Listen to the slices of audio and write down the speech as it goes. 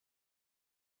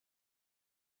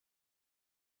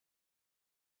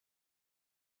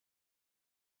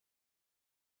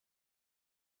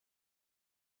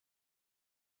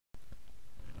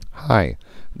Hi,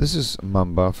 this is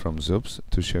Mamba from XOOPS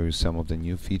to show you some of the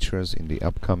new features in the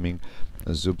upcoming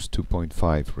XOOPS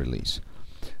 2.5 release.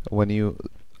 When you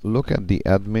look at the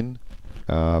admin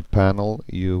panel,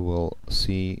 you will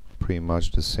see pretty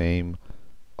much the same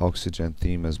Oxygen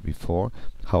theme as before.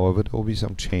 However, there will be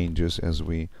some changes as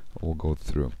we will go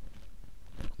through.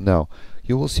 Now,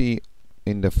 you will see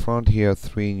in the front here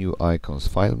three new icons: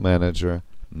 File Manager,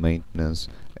 Maintenance,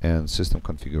 and System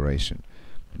Configuration.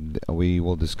 We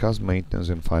will discuss maintenance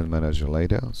and file manager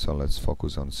later, so let's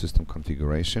focus on system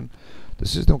configuration. The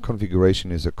system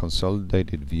configuration is a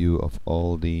consolidated view of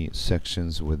all the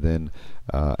sections within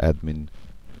admin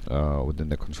within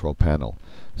the control panel.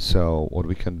 So what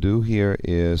we can do here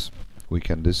is we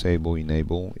can disable,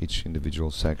 enable each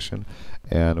individual section,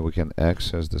 and we can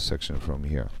access the section from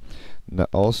here. Now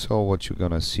also what you're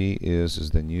gonna see is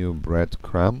the new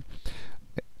breadcrumb,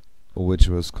 which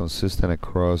was consistent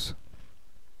across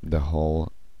the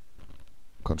whole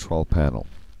control panel.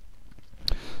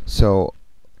 So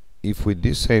if we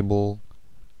disable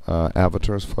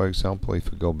avatars, for example,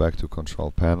 if we go back to control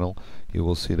panel, you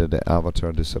will see that the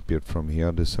avatar disappeared from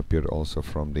here, disappeared also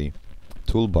from the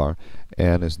toolbar,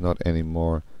 and is not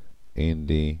anymore in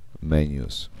the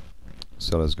menus.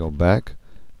 So let's go back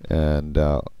and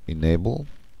enable,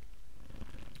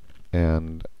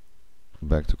 and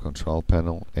back to control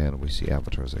panel, and we see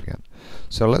avatars again.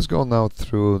 So let's go now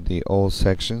through the all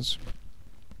sections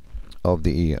of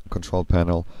the control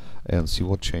panel and see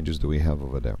what changes do we have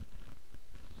over there.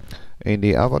 In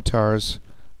the avatars,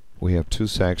 we have two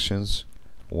sections,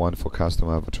 one for custom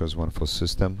avatars, one for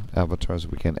system avatars.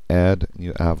 We can add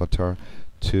new avatar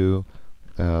to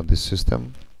the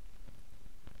system,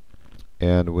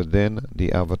 and within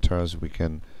the avatars we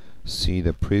can see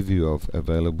the preview of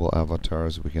available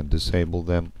avatars. We can disable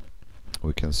them,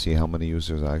 we can see how many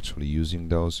users are actually using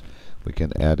those, we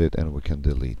can add it, and we can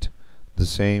delete the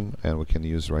same. And we can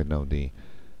use right now the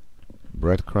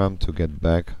breadcrumb to get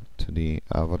back to the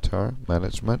avatar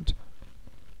management,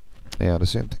 and the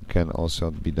same thing can also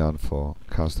be done for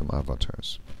custom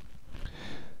avatars.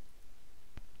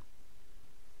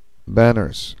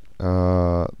 Banners,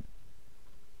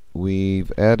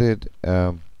 we've added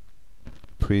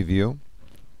preview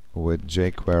with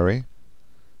jQuery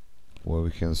where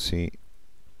we can see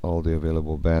all the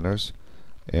available banners,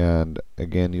 and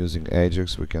again using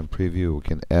Ajax we can preview, we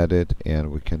can edit, and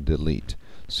we can delete.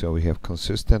 So we have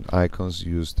consistent icons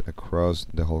used across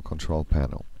the whole control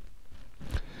panel.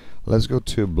 Let's go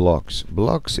to blocks.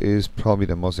 Blocks is probably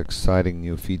the most exciting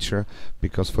new feature,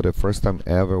 because for the first time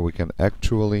ever we can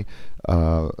actually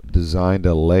design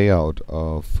the layout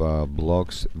of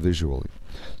blocks visually.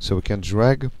 So we can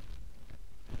drag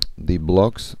the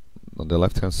blocks. On the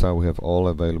left hand side we have all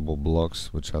available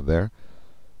blocks which are there,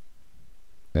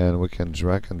 and we can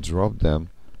drag and drop them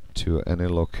to any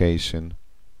location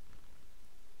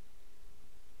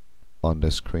on the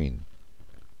screen.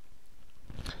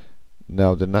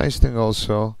 Now the nice thing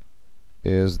also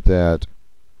is that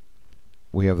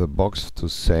we have the box to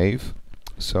save.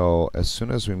 So as soon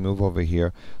as we move over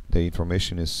here, the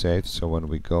information is saved. So when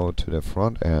we go to the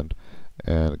front end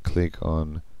and click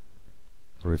on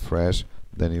refresh,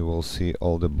 then you will see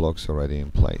all the blocks already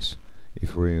in place.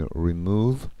 If we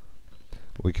remove,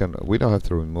 we don't have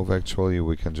to remove actually,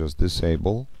 we can just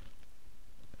disable,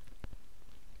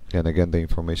 and again the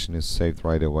information is saved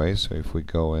right away. So if we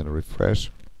go and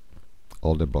refresh,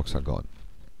 all the blocks are gone.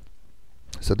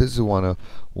 So this is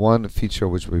one feature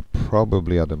which we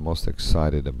probably are the most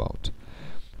excited about.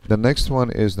 The next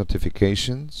one is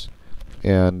notifications,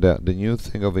 and the new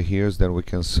thing over here is that we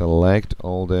can select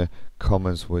all the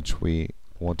comments which we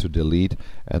want to delete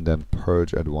and then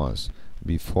purge at once.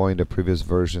 Before, in the previous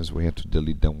versions, we had to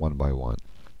delete them one by one.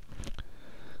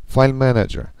 File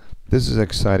Manager. This is an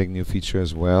exciting new feature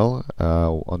as well.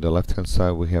 On the left hand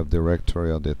side we have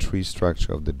directory, or the tree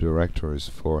structure of the directories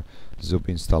for XOOP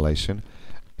installation,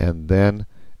 and then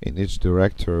in each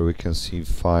directory we can see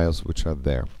files which are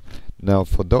there. Now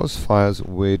for those files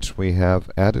which we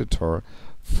have editor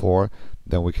for,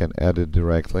 then we can edit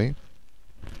directly,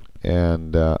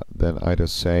 and then either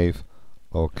save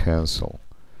or cancel.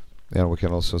 And we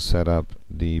can also set up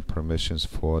the permissions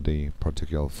for the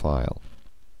particular file.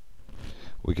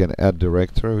 We can add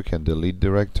directory, we can delete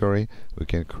directory, we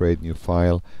can create new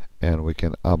file, and we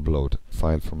can upload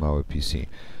file from our PC.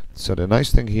 So the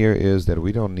nice thing here is that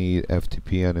we don't need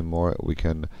FTP anymore. We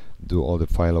can do all the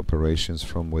file operations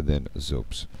from within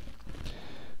XOOPS.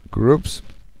 Groups.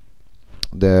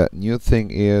 The new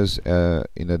thing is,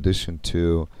 in addition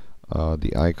to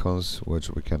the icons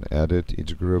which we can edit,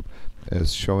 each group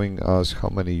is showing us how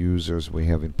many users we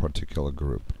have in particular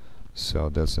group. So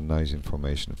that's a nice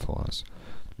information for us.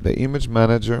 The image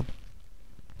manager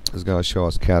is going to show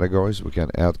us categories. We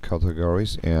can add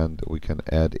categories and we can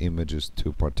add images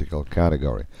to particular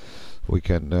category. We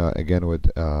can again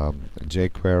with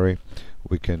jQuery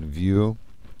we can view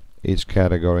each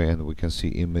category and we can see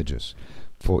images.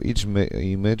 For each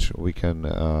image we can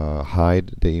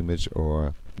hide the image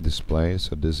or display,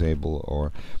 so disable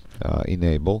or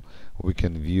enable. We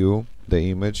can view the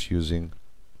image using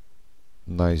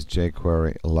nice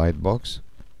jQuery lightbox,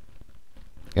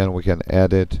 and we can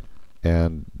edit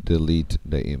and delete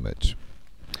the image.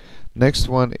 Next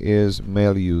one is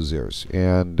mail users,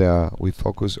 and we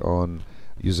focus on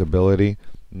usability.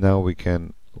 Now we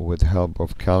can, with help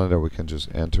of calendar, we can just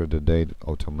enter the date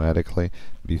automatically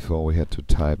before we had to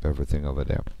type everything over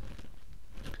there.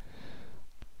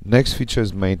 Next feature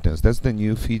is maintenance. That's the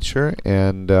new feature,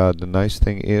 and the nice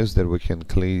thing is that we can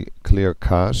clear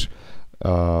cache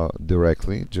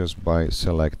directly just by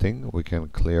selecting. We can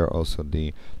clear also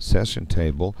the session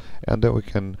table, and then we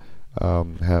can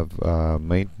have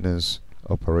maintenance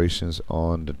operations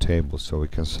on the table. So we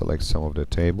can select some of the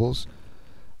tables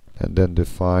and then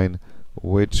define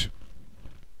which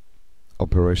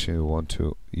operation we want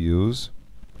to use,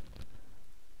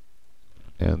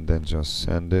 and then just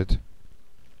send it,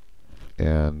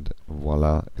 and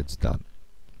voila, it's done.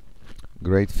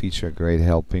 Great feature, great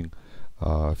helping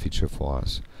feature for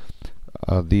us.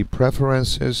 The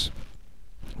preferences,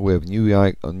 we have new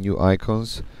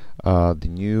icons. The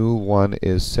new one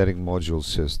is setting module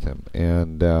system,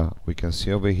 and we can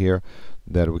see over here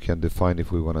that we can define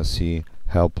if we want to see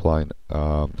helpline,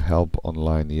 help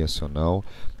online, yes or no.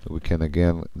 We can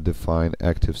again define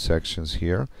active sections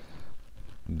here,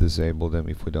 disable them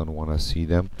if we don't want to see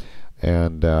them,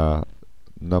 and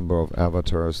number of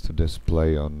avatars to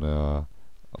display on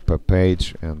per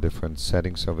page, and different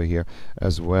settings over here,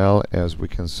 as well as we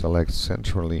can select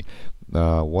centrally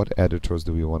what editors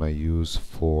do we want to use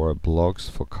for blogs,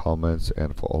 for comments,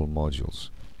 and for all modules.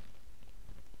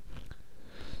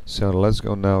 So let's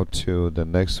go now to the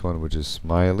next one, which is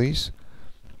smileys.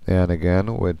 And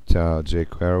again, with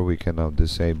jQuery we can now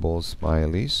disable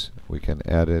smileys. We can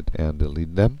edit and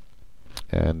delete them,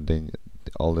 and then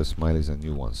all the smileys are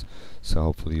new ones, so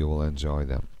hopefully you will enjoy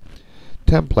them.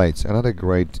 Templates, another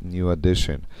great new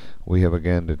addition. We have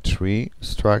again the tree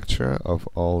structure of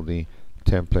all the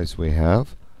templates we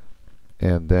have,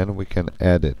 and then we can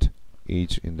edit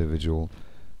each individual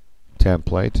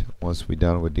template. Once we're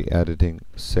done with the editing,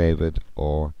 save it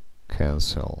or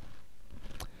cancel.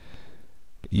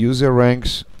 User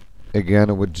ranks,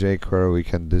 again with jQuery we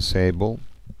can disable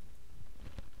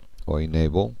or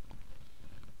enable,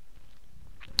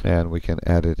 and we can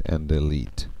edit and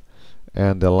delete.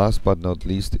 And the last but not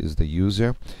least is the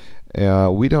user.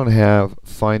 We don't have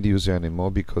find user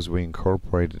anymore because we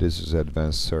incorporated this as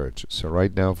advanced search. So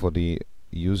right now for the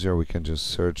user we can just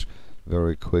search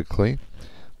very quickly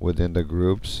within the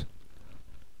groups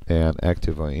and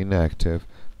active or inactive,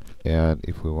 and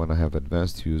if we want to have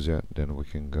advanced user, then we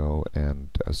can go and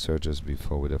search as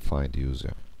before with a find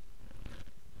user.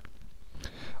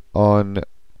 On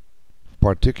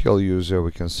particular user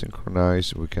we can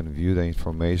synchronize, we can view the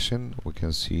information, we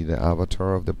can see the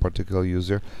avatar of the particular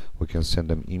user, we can send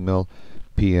them email,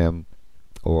 PM,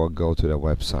 or go to the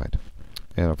website,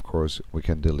 and of course we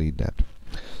can delete that.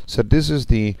 So this is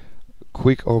the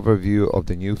quick overview of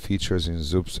the new features in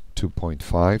XOOPS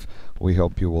 2.5. We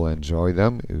hope you will enjoy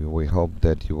them. We hope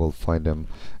that you will find them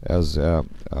as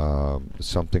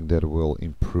something that will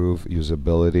improve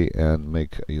usability and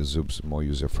make XOOPS more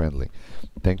user friendly.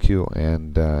 Thank you,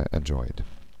 and enjoy it.